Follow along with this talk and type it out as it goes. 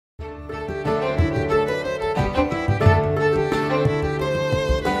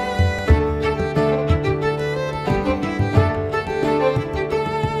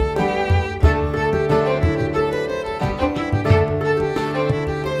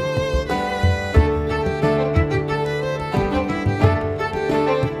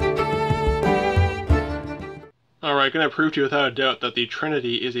going to prove to you without a doubt that the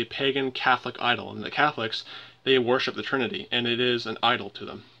Trinity is a pagan Catholic idol, and the Catholics, they worship the Trinity, and it is an idol to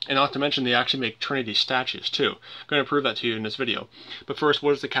them. And not to mention, they actually make Trinity statues too. I'm going to prove that to you in this video. But first,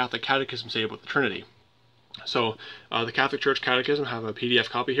 what does the Catholic Catechism say about the Trinity? So, the Catholic Church Catechism, I have a PDF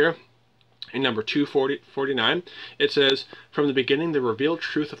copy here. In number 249, it says, "From the beginning, the revealed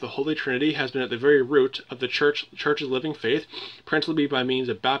truth of the Holy Trinity has been at the very root of the Church's living faith, principally by means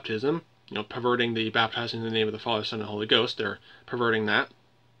of baptism," perverting the baptizing in the name of the Father, Son, and Holy Ghost. They're perverting that.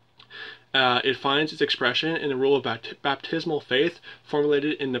 It finds its expression in the rule of baptismal faith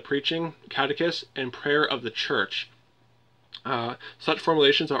formulated in the preaching, catechist, and prayer of the Church. Such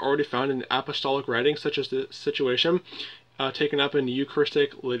formulations are already found in apostolic writings, such as the situation taken up in the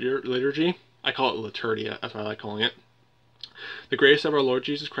Eucharistic liturgy. I call it liturgy, that's what I like calling it. "The grace of our Lord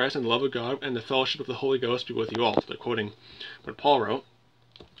Jesus Christ and the love of God and the fellowship of the Holy Ghost be with you all." So they're quoting what Paul wrote,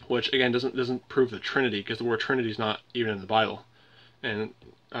 which again doesn't prove the Trinity, because the word Trinity is not even in the Bible. And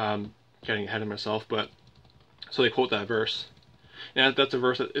getting ahead of myself, but so they quote that verse. And that's a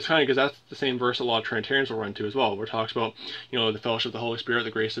verse that, it's funny because that's the same verse a lot of Trinitarians will run to as well, where it talks about, the fellowship of the Holy Spirit,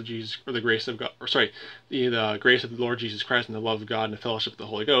 the grace of Jesus, or the grace of God, or sorry, the grace of the Lord Jesus Christ and the love of God and the fellowship of the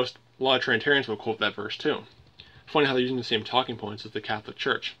Holy Ghost. A lot of Trinitarians will quote that verse too. Funny how they're using the same talking points as the Catholic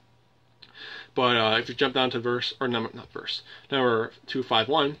Church. But if you jump down to number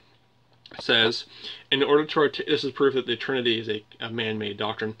 251, says, "In order to this is proof that the Trinity is a man-made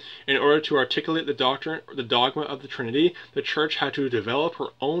doctrine. In order to articulate the doctrine, the dogma of the Trinity, the Church had to develop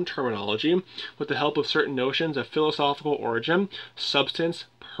her own terminology with the help of certain notions of philosophical origin, substance,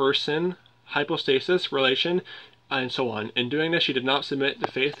 person, hypostasis, relation, and so on. In doing this, she did not submit the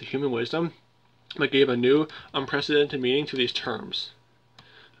faith to human wisdom, but gave a new, unprecedented meaning to these terms,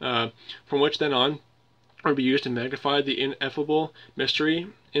 from which then on would be used to magnify the ineffable mystery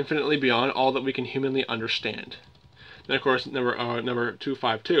infinitely beyond all that we can humanly understand." Then, of course, number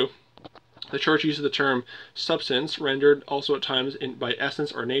 252, "The Church uses the term substance, rendered also at times by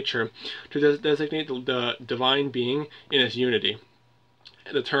essence or nature, to designate the divine being in its unity.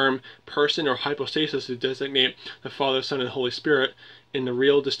 The term person or hypostasis to designate the Father, Son, and Holy Spirit in the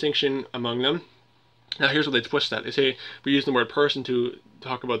real distinction among them." Now here's what they twist that. They say we use the word person to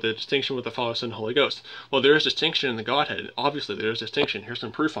talk about the distinction with the Father, Son, and Holy Ghost. Well, there is distinction in the Godhead. Obviously, there is distinction. Here's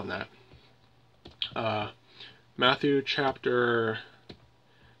some proof on that. Matthew chapter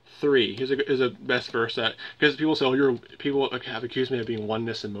 3 is a best verse that, because people say, people have accused me of being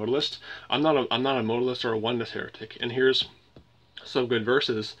oneness and modalist. I'm not a modalist or a oneness heretic. And here's some good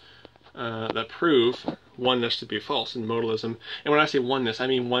verses that prove oneness to be false in modalism. And when I say oneness, I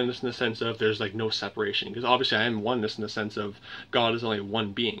mean oneness in the sense of there's no separation, because obviously I am oneness in the sense of God is only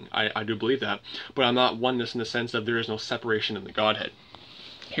one being. I do believe that, but I'm not oneness in the sense of there is no separation in the Godhead.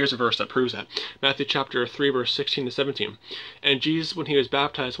 Here's a verse that proves that. Matthew chapter 3 verse 16 to 17. "And Jesus, when he was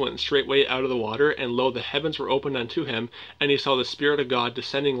baptized, went straightway out of the water, and lo, the heavens were opened unto him, and he saw the Spirit of God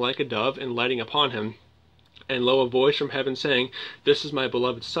descending like a dove and lighting upon him. And lo, a voice from heaven saying, This is my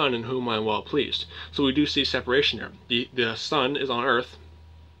beloved Son, in whom I am well pleased." So we do see separation there. The Son is on earth,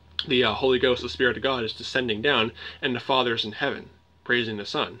 the Holy Ghost, the Spirit of God, is descending down, and the Father is in heaven, praising the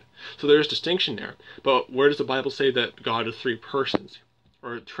Son. So there's distinction there. But where does the Bible say that God is three persons?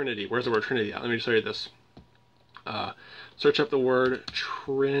 Or Trinity? Where's the word Trinity at? Let me show you this. Search up the word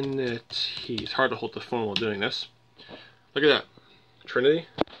Trinity. It's hard to hold the phone while doing this. Look at that. Trinity.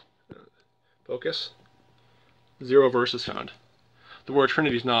 Focus. 0 verses found. The word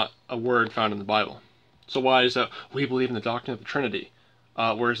Trinity is not a word found in the Bible. So why is that? We believe in the doctrine of the Trinity.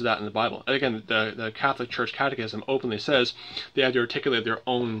 Where is that in the Bible? And again, the Catholic Church Catechism openly says they have to articulate their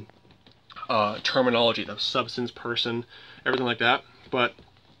own terminology, the substance, person, everything like that. But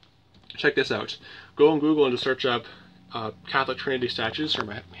check this out. Go on Google and just search up Catholic Trinity statues, or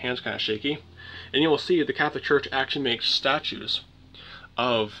my hand's kind of shaky, and you will see the Catholic Church actually makes statues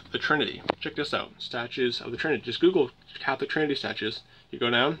of the Trinity. Check this out. Statues of the Trinity. Just Google Catholic Trinity statues. You go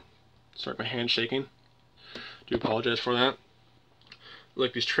down. Sorry, my hand's shaking. Do apologize for that.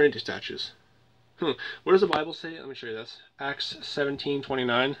 Look, these Trinity statues. What does the Bible say? Let me show you this. Acts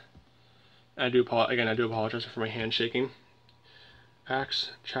 17:29. I do apologize for my hand shaking.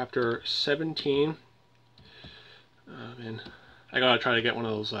 Acts chapter 17. Man, I gotta try to get one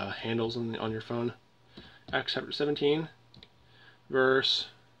of those handles on your phone. Acts chapter 17. Verse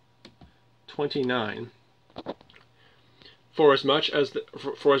 29. Forasmuch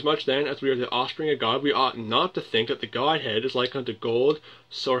then as we are the offspring of God, we ought not to think that the Godhead is like unto gold,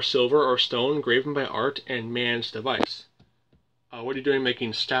 or silver, or stone, graven by art and man's device. What are you doing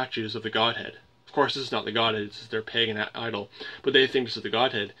making statues of the Godhead? Of course, this is not the Godhead, this is their pagan idol, but they think this is the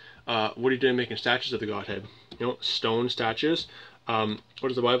Godhead. What are you doing making statues of the Godhead? You know, stone statues. What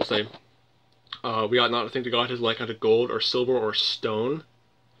does the Bible say? We ought not to think the Godhead is like unto gold or silver or stone.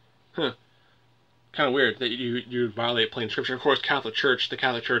 Huh. Kind of weird that you violate plain scripture. Of course, the Catholic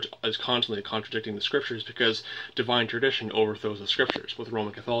Church is constantly contradicting the scriptures because divine tradition overthrows the scriptures with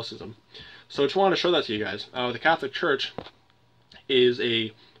Roman Catholicism. So I just wanted to show that to you guys. The Catholic Church is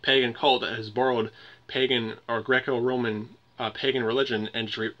a pagan cult that has borrowed pagan or Greco-Roman pagan religion and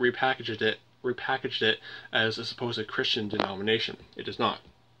just repackaged it as a supposed Christian denomination. It does not.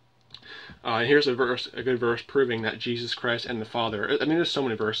 Here's a good verse proving that Jesus Christ and the Father. I mean, there's so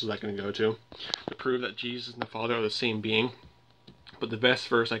many verses I can go to prove that Jesus and the Father are the same being. But the best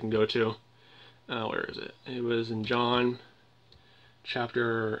verse I can go to, where is it? It was in John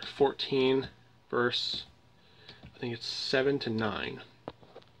chapter 14, verse, I think it's 7 to 9.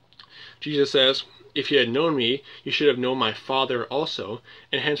 Jesus says, "If you had known me, you should have known my Father also,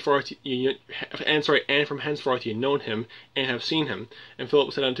 and from henceforth you known him, and have seen him. And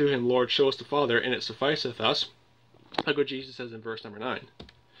Philip said unto him, Lord, show us the Father, and it sufficeth us." Look what Jesus says in verse number 9.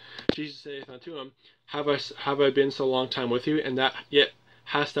 Jesus saith unto him, Have I been so long time with you, and that yet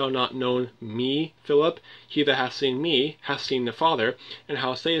hast thou not known me, Philip? He that hath seen me hath seen the Father. And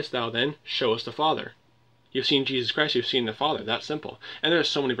how sayest thou then, Show us the Father? You've seen Jesus Christ, you've seen the Father. That's simple. And there's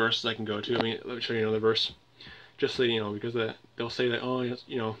so many verses I can go to. I mean, let me show you another verse. Just so you know, because they'll say that, oh,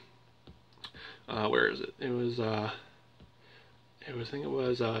 you know, where is it? I think it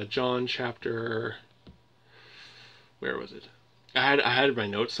was John chapter, where was it? I had my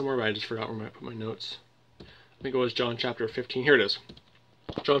notes somewhere, but I just forgot where I put my notes. I think it was John chapter 15. Here it is.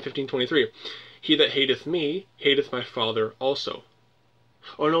 John 15:23. He that hateth me, hateth my Father also.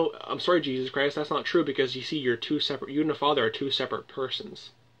 Oh no, I'm sorry, Jesus Christ, that's not true, because you see, you and the Father are two separate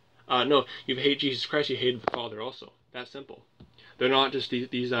persons. No, you hate Jesus Christ, you hated the Father also. That's simple. They're not just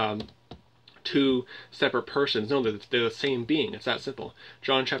these two separate persons. No, they're the same being. It's that simple.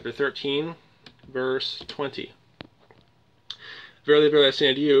 John chapter 13, verse 20. Verily, verily, I say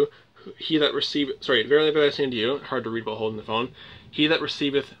unto you, verily, verily, I say unto you, hard to read while holding the phone, he that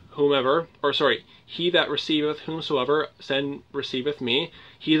receiveth whomever, he that receiveth whomsoever receiveth me.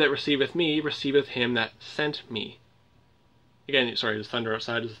 He that receiveth me receiveth him that sent me. Again, sorry, there's thunder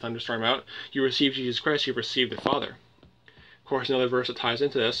outside. There's a thunderstorm out. You receive Jesus Christ, you receive the Father. Of course, another verse that ties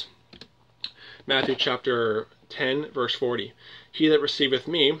into this. Matthew chapter 10, verse 40. He that receiveth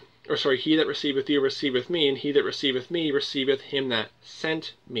me, he that receiveth you receiveth me, and he that receiveth me receiveth him that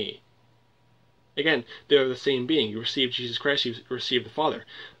sent me. Again, they are the same being. You receive Jesus Christ, you receive the Father.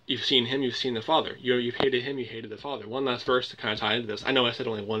 You've seen him, you've seen the Father. You've hated him, you hated the Father. One last verse to kind of tie into this. I know I said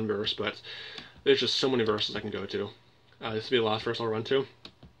only one verse, but there's just so many verses I can go to. This will be the last verse I'll run to.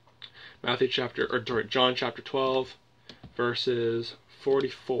 John chapter 12, verses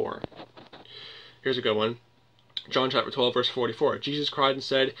 44. Here's a good one. John chapter 12, verse 44. Jesus cried and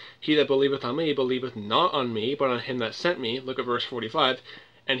said, He that believeth on me believeth not on me, but on him that sent me. Look at verse 45.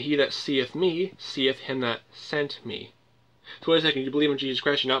 And he that seeth me, seeth him that sent me. So wait a second, you believe in Jesus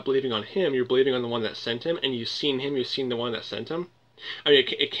Christ, you're not believing on him, you're believing on the one that sent him, and you've seen him, you've seen the one that sent him? I mean,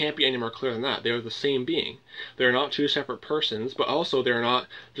 it can't be any more clear than that. They are the same being. They're not two separate persons, but also they're not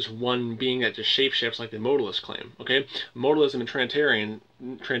just one being that just shapeshifts like the modalists claim, okay? Modalism and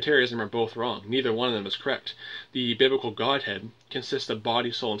Trinitarianism are both wrong. Neither one of them is correct. The biblical Godhead consists of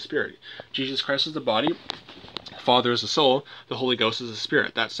body, soul, and spirit. Jesus Christ is the body, Father is the soul, the Holy Ghost is the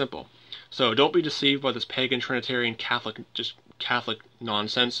spirit. That's simple. So don't be deceived by this pagan, Trinitarian, Catholic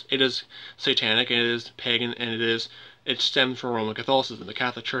nonsense. It is satanic, and it is pagan, and it stems from Roman Catholicism. The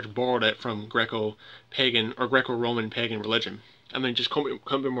Catholic Church borrowed it from Greco-pagan or Greco-Roman pagan religion. I mean, just couldn't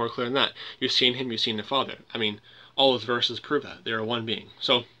be more clear than that. You've seen him, you've seen the Father. I mean, all those verses prove that. They are one being.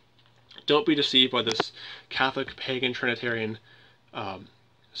 So don't be deceived by this Catholic, pagan, Trinitarian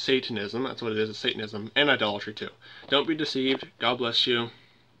Satanism. That's what it is, it's Satanism, and idolatry too. Don't be deceived. God bless you.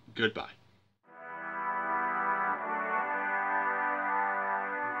 Goodbye.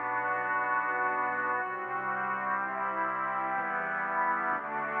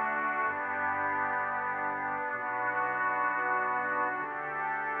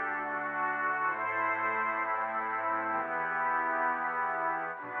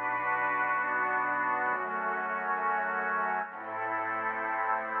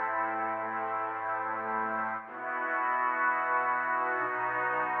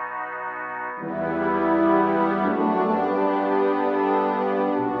 You